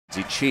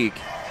cheek,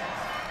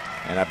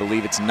 and I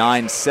believe it's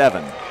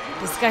 9-7.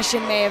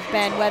 Discussion may have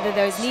been whether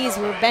those knees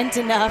were bent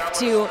enough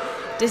to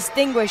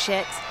distinguish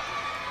it.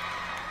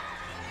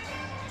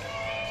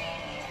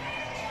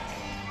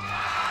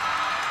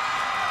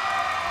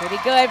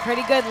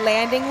 Pretty good.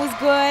 Landing was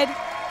good.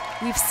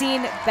 We've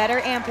seen better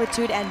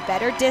amplitude and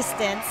better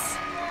distance.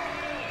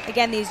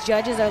 Again, these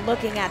judges are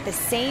looking at the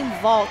same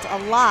vault a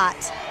lot.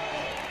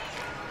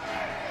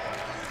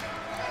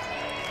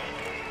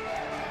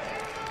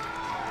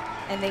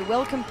 And they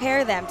will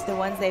compare them to the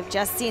ones they've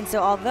just seen.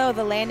 So although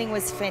the landing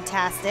was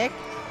fantastic,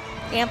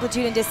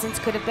 amplitude and distance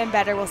could have been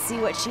better. We'll see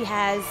what she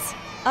has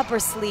up her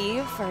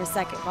sleeve for her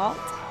second vault.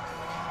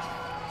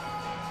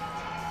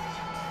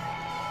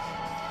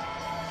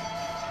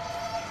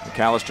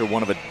 McAllister,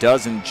 one of a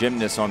dozen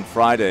gymnasts on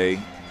Friday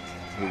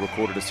who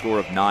recorded a score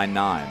of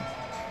 9-9.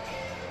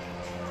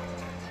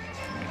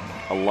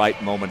 A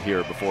light moment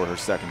here before her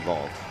second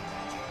vault.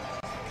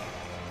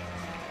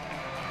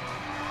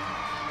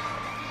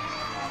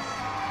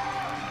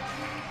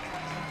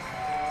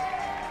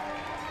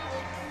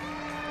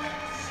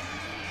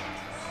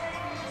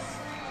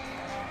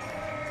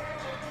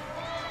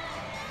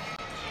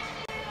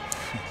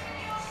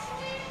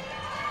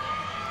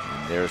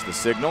 And there's the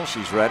signal,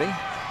 she's ready.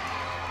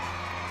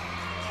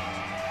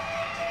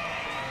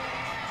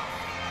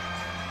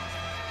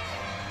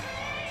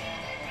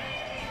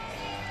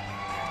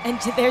 And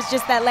there's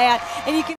just that layout, and you can